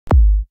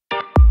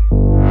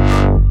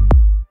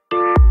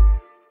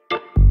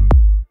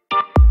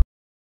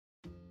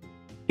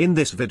In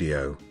this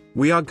video,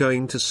 we are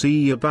going to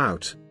see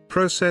about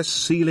process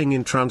sealing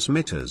in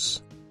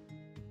transmitters.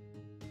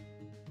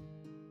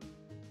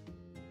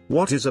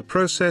 What is a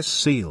process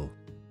seal?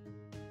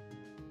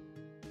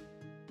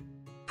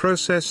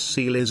 Process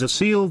seal is a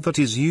seal that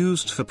is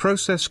used for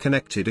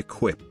process-connected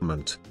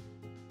equipment.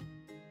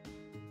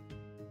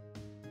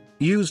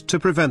 Used to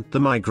prevent the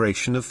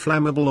migration of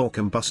flammable or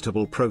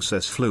combustible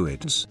process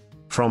fluids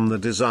from the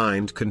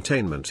designed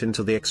containment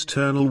into the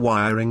external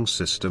wiring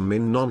system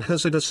in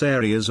non-hazardous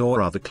areas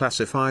or other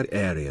classified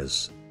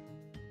areas.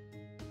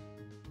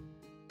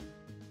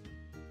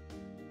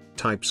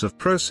 Types of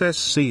process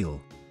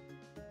seal.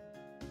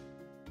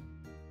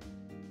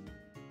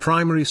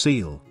 Primary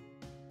seal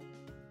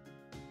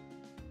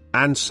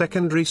and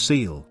secondary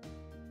seal.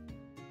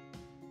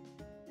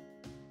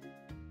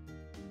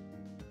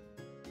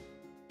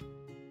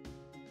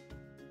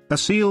 A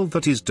seal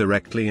that is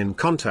directly in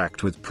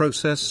contact with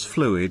process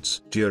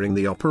fluids during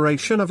the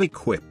operation of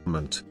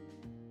equipment.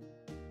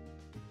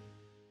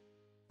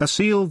 A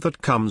seal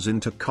that comes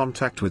into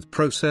contact with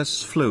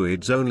process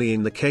fluids only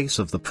in the case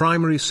of the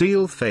primary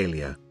seal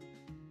failure.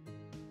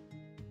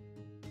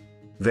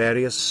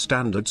 Various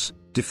standards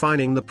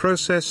defining the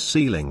process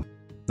sealing.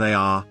 They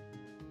are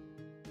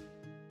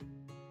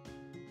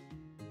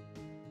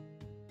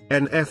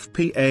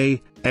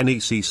NFPA,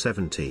 NEC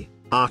 70,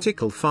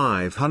 Article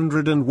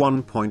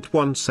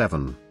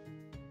 501.17.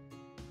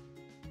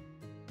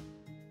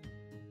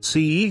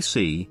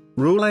 CEC,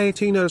 Rule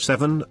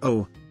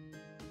 18070.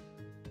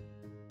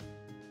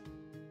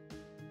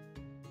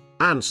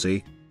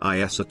 ANSI,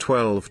 ISO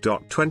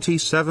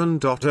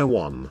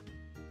 12.27.01.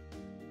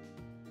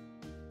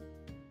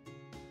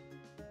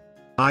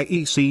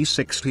 IEC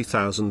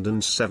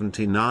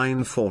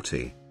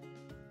 60079-40.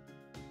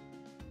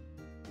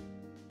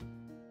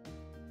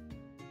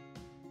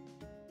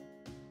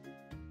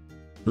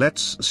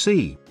 Let's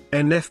see,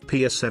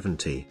 NFPA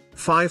 70,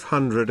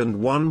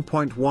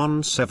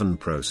 501.17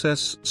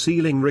 process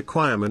sealing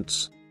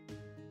requirements.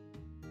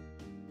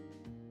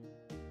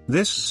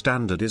 This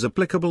standard is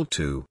applicable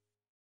to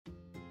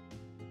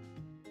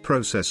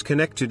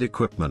process-connected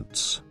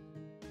equipments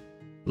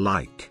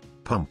like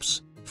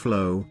pumps,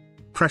 flow,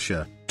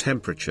 pressure,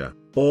 temperature,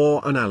 or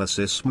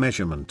analysis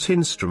measurement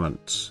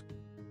instruments.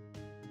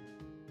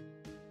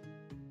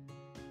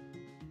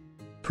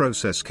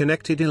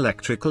 Process-connected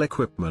electrical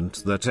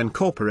equipment that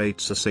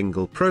incorporates a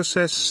single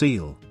process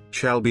seal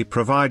shall be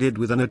provided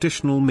with an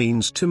additional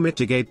means to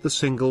mitigate the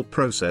single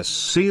process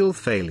seal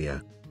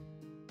failure.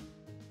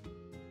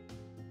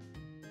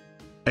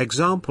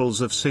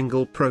 Examples of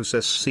single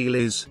process seal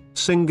is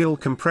single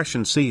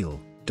compression seal,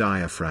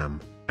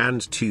 diaphragm,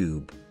 and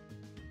tube.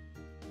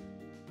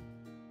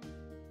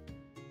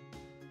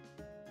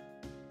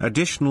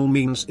 Additional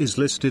means is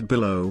listed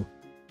below.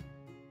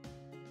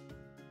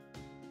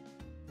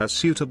 A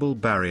suitable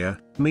barrier,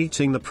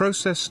 meeting the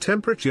process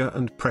temperature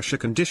and pressure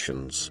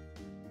conditions.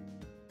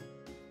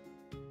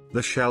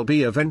 There shall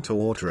be a vent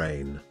or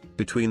drain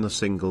between the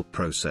single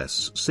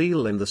process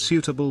seal and the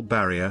suitable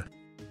barrier.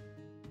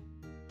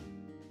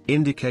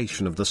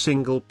 Indication of the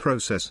single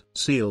process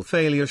seal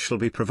failure shall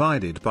be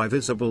provided by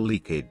visible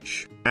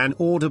leakage, an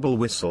audible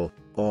whistle,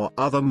 or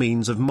other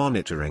means of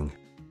monitoring.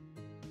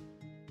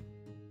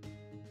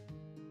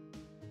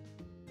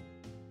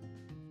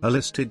 A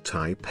listed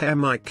type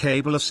MI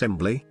cable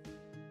assembly,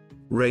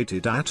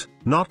 rated at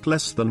not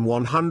less than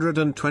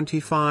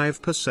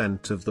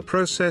 125% of the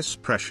process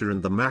pressure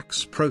and the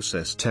max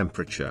process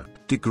temperature,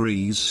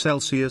 degrees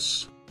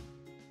Celsius.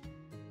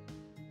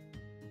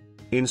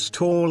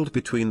 Installed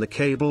between the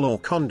cable or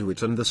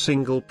conduit and the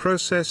single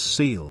process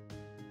seal.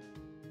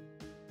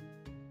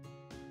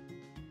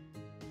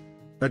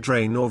 A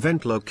drain or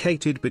vent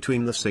located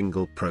between the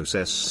single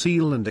process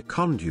seal and a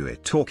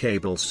conduit or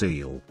cable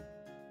seal.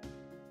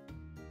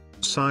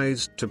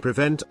 Sized to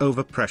prevent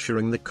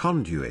overpressuring the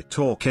conduit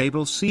or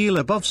cable seal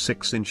above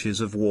 6 inches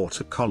of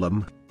water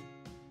column.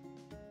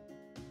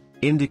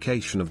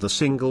 Indication of the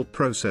single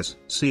process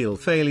seal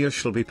failure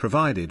shall be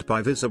provided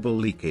by visible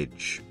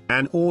leakage,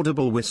 an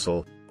audible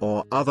whistle,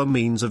 or other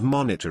means of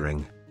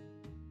monitoring.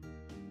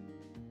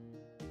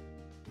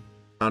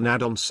 An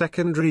add-on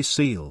secondary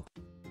seal.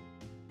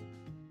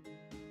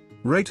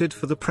 Rated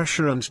for the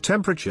pressure and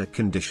temperature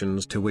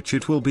conditions to which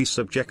it will be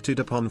subjected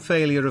upon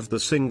failure of the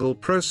single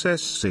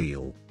process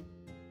seal.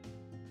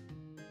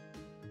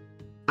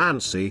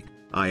 ANSI,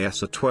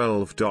 ISO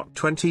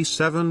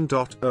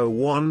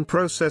 12.27.01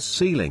 process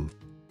sealing.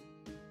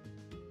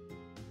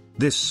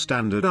 This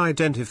standard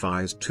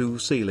identifies 2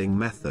 sealing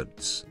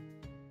methods.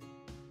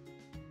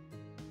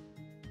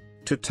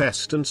 To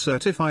test and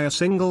certify a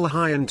single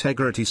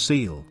high-integrity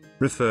seal,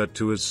 referred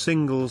to as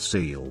single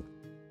seal.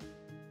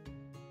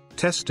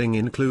 Testing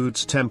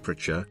includes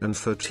temperature and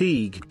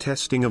fatigue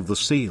testing of the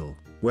seal,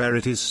 where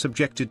it is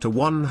subjected to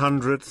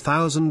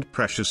 100,000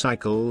 pressure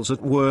cycles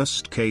at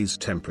worst-case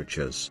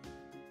temperatures.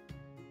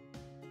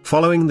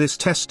 Following this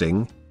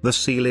testing, the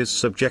seal is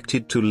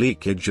subjected to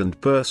leakage and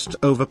burst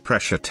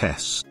overpressure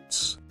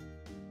tests.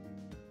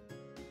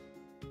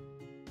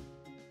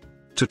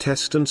 to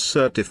test and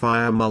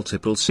certify a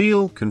multiple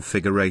seal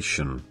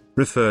configuration,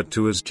 referred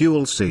to as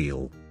dual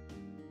seal.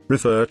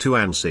 Refer to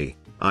ANSI,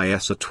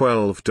 ISA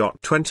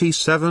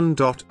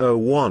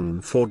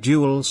 12.27.01 for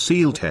dual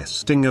seal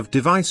testing of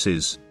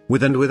devices,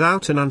 with and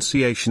without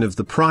enunciation of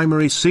the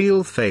primary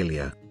seal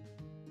failure.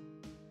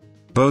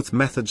 Both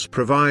methods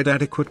provide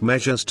adequate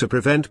measures to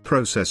prevent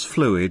process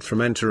fluid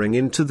from entering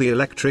into the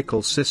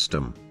electrical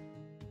system.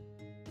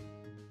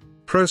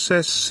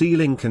 Process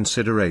sealing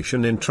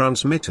consideration in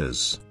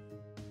transmitters.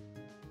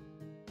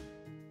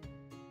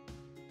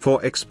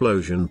 For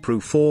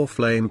explosion-proof or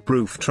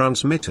flame-proof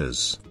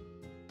transmitters,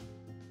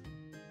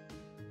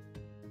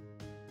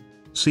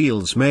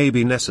 seals may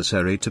be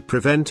necessary to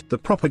prevent the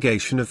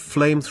propagation of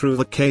flame through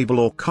the cable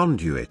or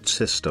conduit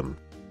system.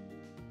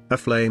 A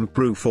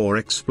flame-proof or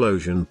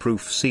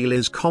explosion-proof seal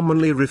is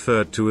commonly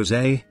referred to as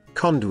a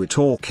conduit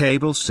or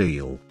cable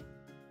seal.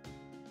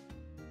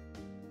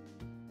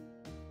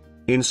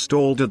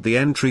 Installed at the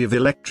entry of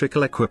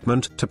electrical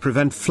equipment to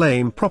prevent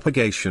flame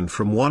propagation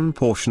from one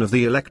portion of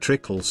the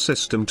electrical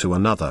system to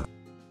another.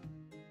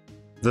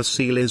 The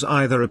seal is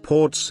either a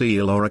port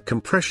seal or a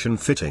compression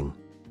fitting.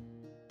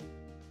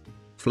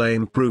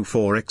 Flame-proof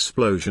or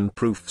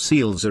explosion-proof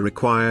seals are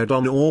required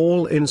on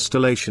all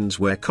installations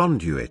where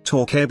conduit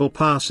or cable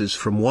passes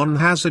from one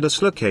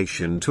hazardous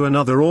location to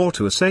another or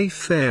to a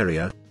safe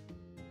area.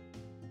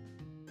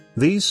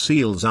 These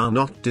seals are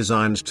not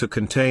designed to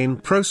contain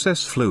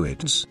process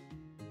fluids.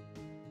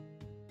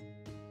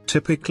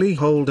 Typically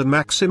hold a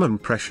maximum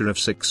pressure of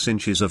 6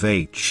 inches of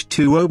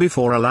H2O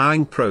before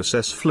allowing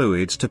process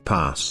fluids to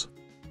pass.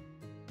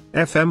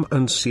 FM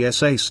and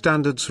CSA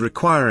standards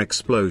require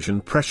explosion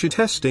pressure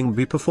testing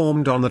be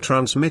performed on the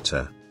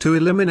transmitter, to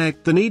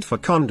eliminate the need for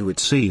conduit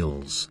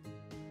seals.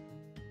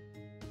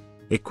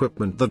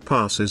 Equipment that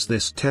passes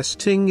this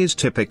testing is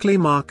typically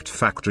marked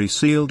factory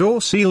sealed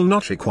or seal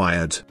not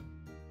required.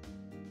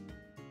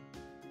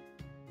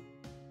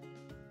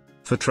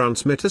 For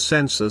transmitter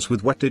sensors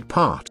with wetted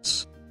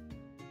parts,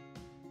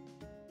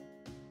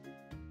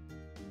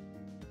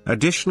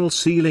 additional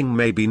sealing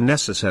may be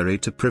necessary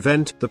to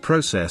prevent the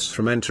process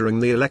from entering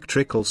the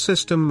electrical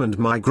system and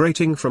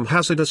migrating from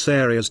hazardous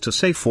areas to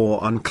safe or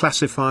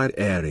unclassified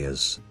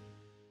areas.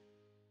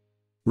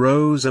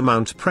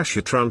 Rose-mount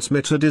pressure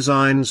transmitter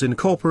designs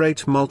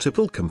incorporate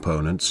multiple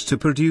components to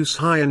produce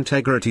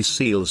high-integrity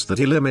seals that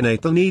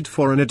eliminate the need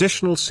for an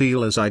additional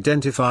seal as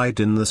identified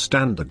in the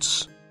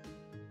standards.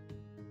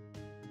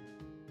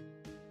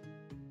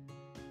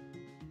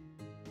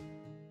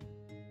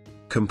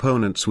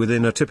 Components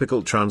within a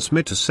typical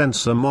transmitter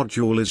sensor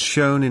module is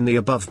shown in the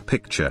above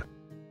picture.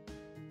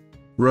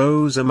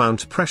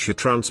 Rose-mount pressure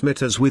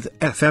transmitters with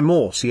FM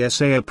or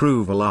CSA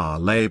approval are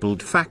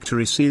labeled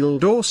factory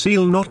sealed or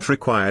seal not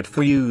required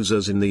for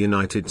users in the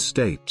United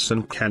States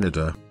and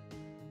Canada.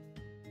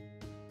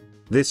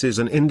 This is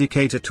an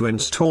indicator to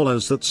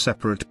installers that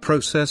separate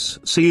process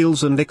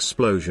seals and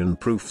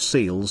explosion-proof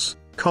seals,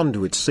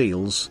 conduit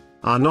seals,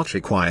 are not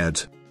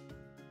required.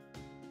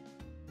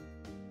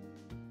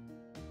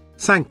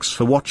 Thanks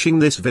for watching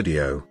this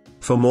video.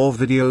 For more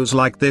videos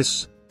like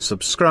this,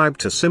 subscribe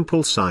to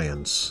Simple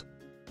Science.